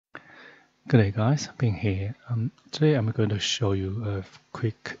Good day guys, being here. Today I'm going to show you a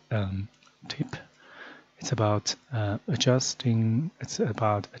quick tip. It's about adjusting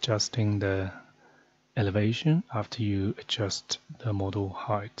the elevation after you adjust the model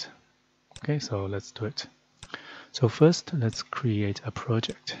height. Okay, so let's do it. So first let's create a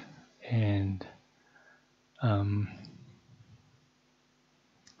project, and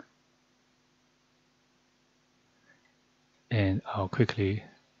I'll quickly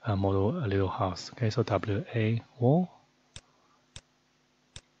model a little house. Okay, so WA wall,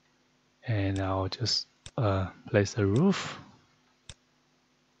 and I'll just place a roof,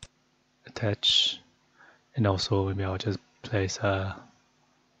 attach, and also maybe I'll just place a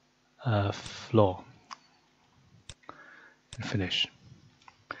floor and finish.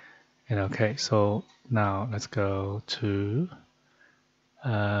 And okay, so now let's go to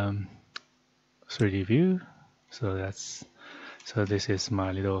 3D view. So this is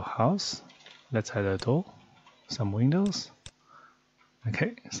my little house. Let's add a door, some windows.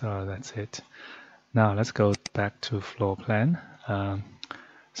 Okay, so that's it. Now let's go back to floor plan.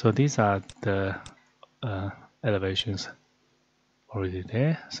 So these are the elevations already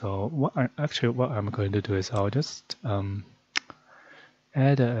there. So what I'm going to do is I'll just I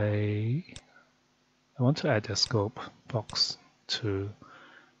want to add a scope box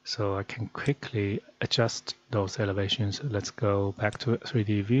so I can quickly adjust those elevations. Let's go back to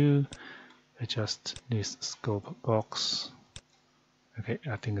 3D view, adjust this scope box. Okay,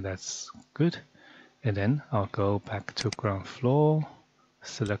 I think that's good. And then I'll go back to ground floor,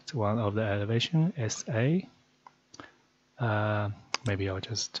 select one of the elevation, SA. Maybe I'll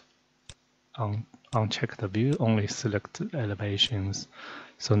just uncheck the view, only select elevations.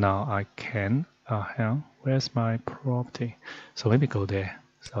 So now I can, where's my property? So maybe go there.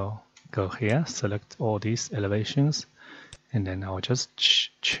 So go here, select all these elevations, and then I'll just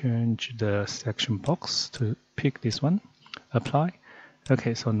change the section box to pick this one, apply.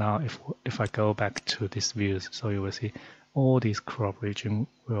 Okay, so now if I go back to this views, so you will see all these crop region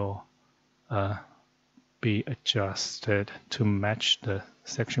will be adjusted to match the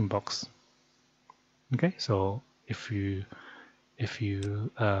section box. Okay, so if you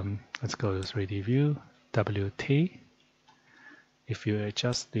let's go to 3D view, WT. If you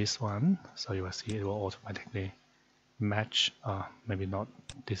adjust this one, so you will see it will automatically match. Maybe not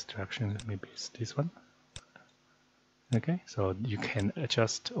this direction, maybe it's this one. Okay, so you can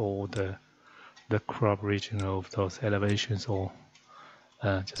adjust all the crop region of those elevations, or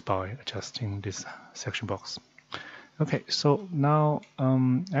just by adjusting this section box. Okay, so now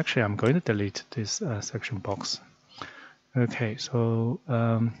actually I'm going to delete this section box. Okay, so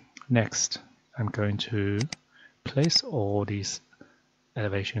next I'm going to place all these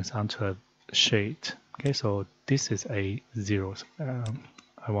elevations onto a sheet. Okay, so this is a 0.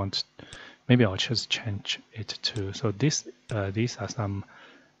 Maybe I'll just change it to, so these are some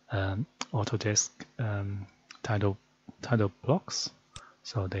Autodesk title blocks.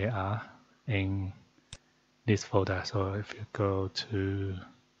 So they are in this folder. So if you go to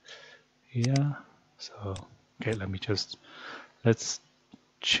here, so okay, let's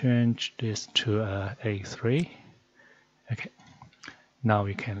change this to A3. Okay, now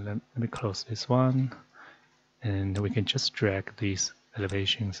we can, let me close this one, and we can just drag these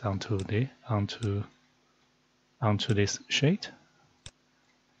elevations onto this sheet.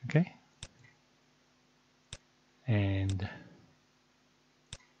 Okay, and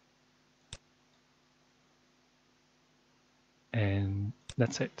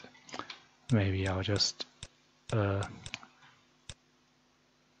that's it. Maybe I'll just turn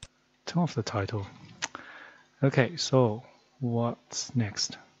off the title. Okay, so what's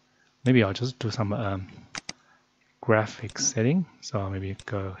next? Maybe I'll just do some graphic setting. So maybe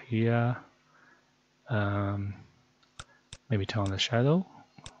go here, maybe turn on the shadow,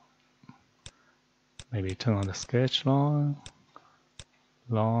 maybe turn on the sketch line,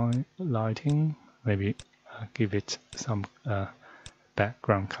 lighting, maybe give it some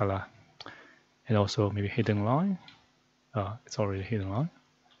background color, and also maybe hidden line. It's already hidden line.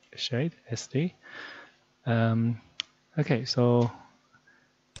 Shade SD. Okay, so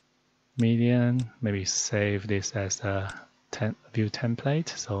median, maybe save this as a view template,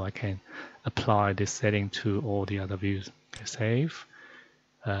 so I can apply this setting to all the other views. Okay, save.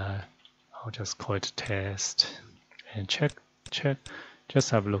 I'll just call it test and check.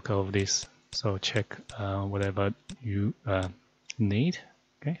 Just have a look over this. So check whatever you need.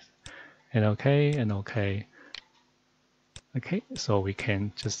 Okay, and okay. Okay, so we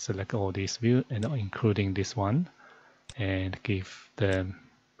can just select all these views, and including this one, and give them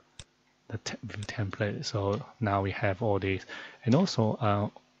the view template. So now we have all these, and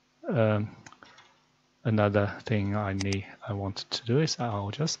also another thing I want to do is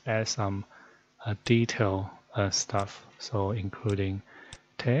I'll just add some detail stuff. So including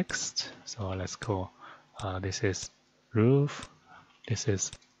text. So let's go. This is roof. This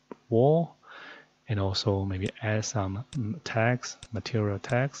is wall, and also maybe add some tags, material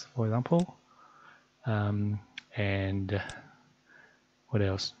tags, for example. And what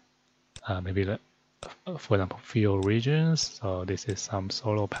else? Maybe for example, field regions. So this is some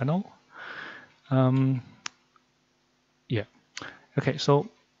solar panel. Yeah. Okay. So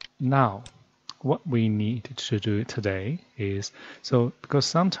now what we need to do today is, so because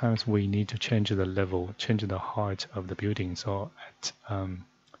sometimes we need to change the level, change the height of the building, so at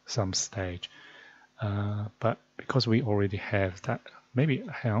some stage, but because we already have that, maybe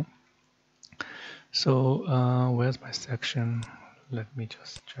hang on. So where's my section? Let me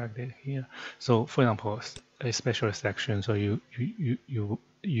just drag it here. So for example, a special section, so you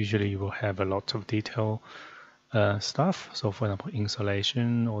usually will have a lot of detail stuff. So for example,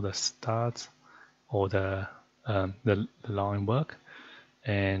 insulation or the studs or the line work,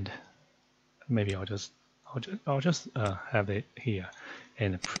 and maybe I'll just have it here,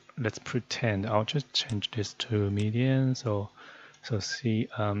 and let's pretend I'll just change this to median. So see,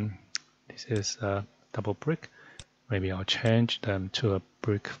 this is a double brick. Maybe I'll change them to a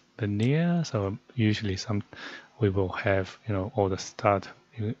brick veneer. So usually we will have, you know, all the stud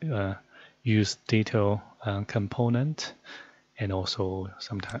use detail component, and also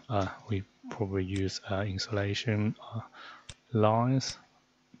sometimes we probably use insulation lines,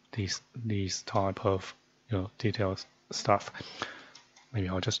 these type of, you know, detailed stuff. Maybe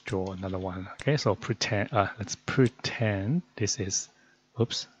I'll just draw another one. Okay, so let's pretend this is,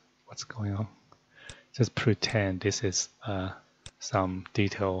 oops, what's going on? Just pretend this is some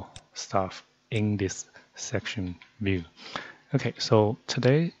detail stuff in this section view. Okay, so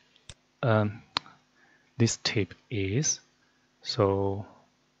today this tip is, so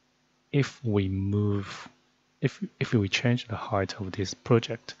if we change the height of this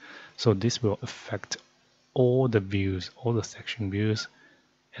project, so this will affect all the views, all the section views,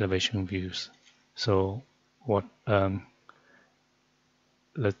 elevation views. So what?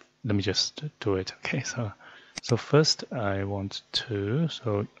 Let me just do it. Okay, so first I want to,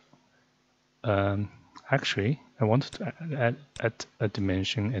 actually I want to add a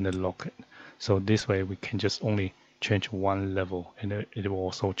dimension and a lock it. So this way we can just only change one level, and it will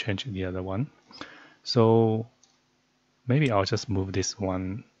also change the other one. So maybe I'll just move this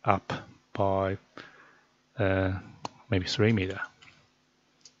one up by maybe 3 meters.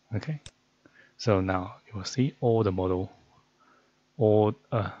 Okay, so now you will see all the model, all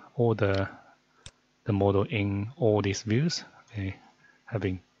the model in all these views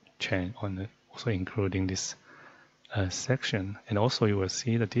having changed on also including this section, and also you will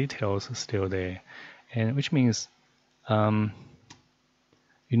see the details still there, and which means you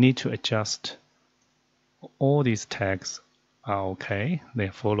need to adjust. All these tags are okay, they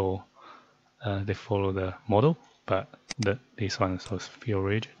follow the model, but these ones, so field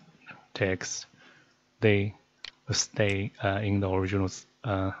region tags, they will stay in the original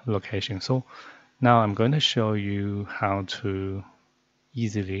location. So now I'm going to show you how to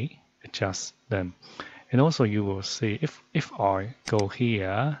easily adjust them. And also you will see if I go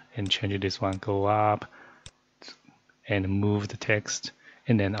here and change this one, go up and move the text,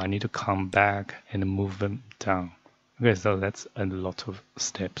 and then I need to come back and move them down. Okay, so that's a lot of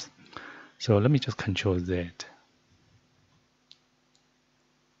steps. So let me just Control Z.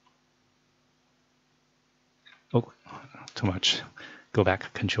 Oh, too much. Go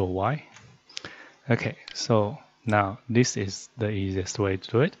back, Control Y. Okay, so now this is the easiest way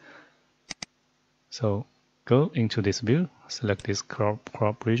to do it. So go into this view, select this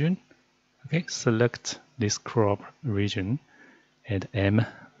crop region. Okay, select this crop region and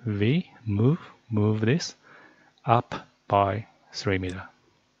MV, move this up by 3 meters.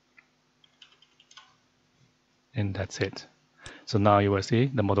 And that's it. So now you will see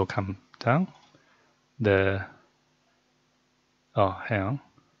the model come down. Oh, hang on.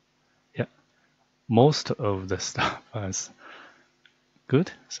 Yeah, most of the stuff is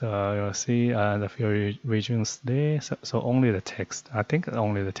good. So you'll see the few regions there. So only the text. I think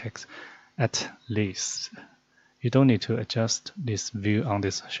only the text at least. You don't need to adjust this view on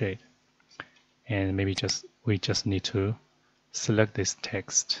this shade. And maybe we just need to select this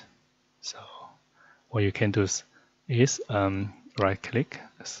text. So what you can do is right click.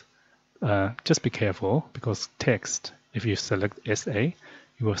 Just be careful, because text, if you select SA, you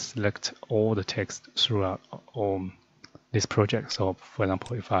will select all the text throughout this project. So for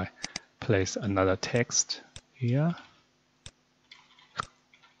example, if I place another text here,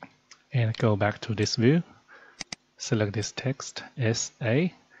 and go back to this view. Select this text SA.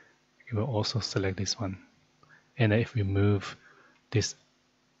 You will also select this one. And if we move this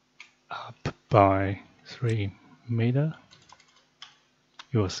up by 3 meters,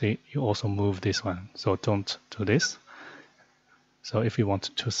 you will see you also move this one. So don't do this. So if you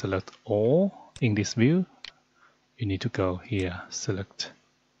want to select all in this view, you need to go here, select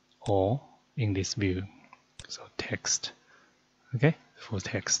all in this view. So text, okay, full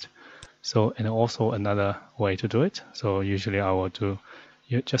text. So, and also another way to do it. So usually I will do,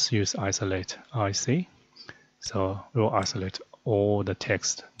 you just use isolate IC. So we will isolate all the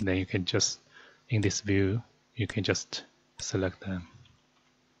text. Then you can just, in this view, you can just select them.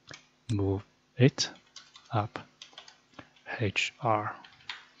 Move it up HR.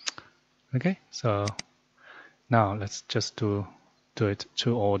 Okay, so now let's just do it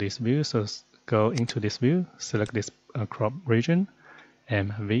to all these views. So go into this view, select this crop region,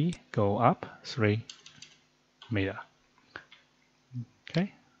 MV, go up 3 meters.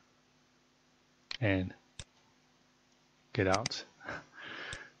 Okay, and get out.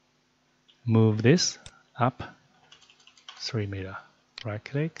 Move this up 3 meters. Right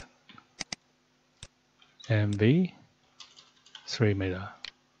click, MV 3 meters.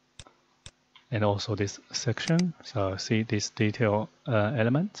 And also this section. So see this detail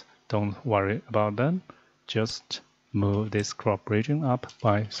element. Don't worry about them. Just move this crop region up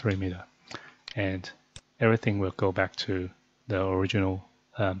by 3 meters, and everything will go back to the original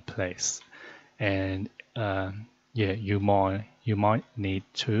place. And yeah, you might need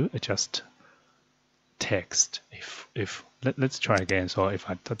to adjust text. If let's try again. So if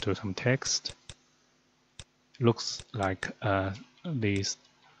I do some text, looks like these.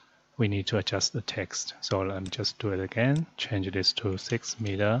 We need to adjust the text. So let me just do it again. Change this to 6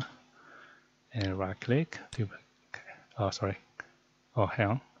 meters and right click. Okay. Oh, sorry. Oh,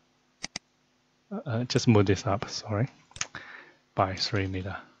 hang on. Just move this up, sorry, by 3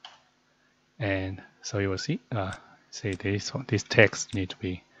 meters. And so you will see, see this text need to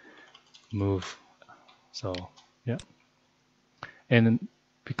be moved. So yeah. And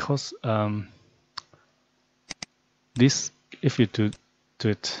because this, if you do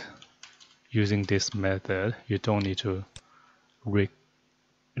it using this method, you don't need to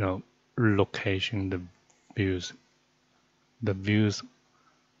location the views. The views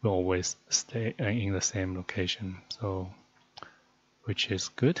will always stay in the same location, so which is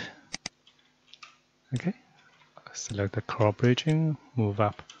good. Okay, select the crop region, move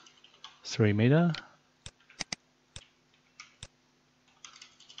up 3 meters.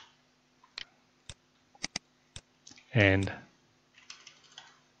 And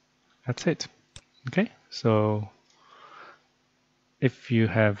that's it. Okay, so if you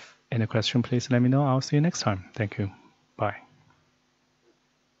have any question, please let me know. I'll see you next time. Thank you. Bye.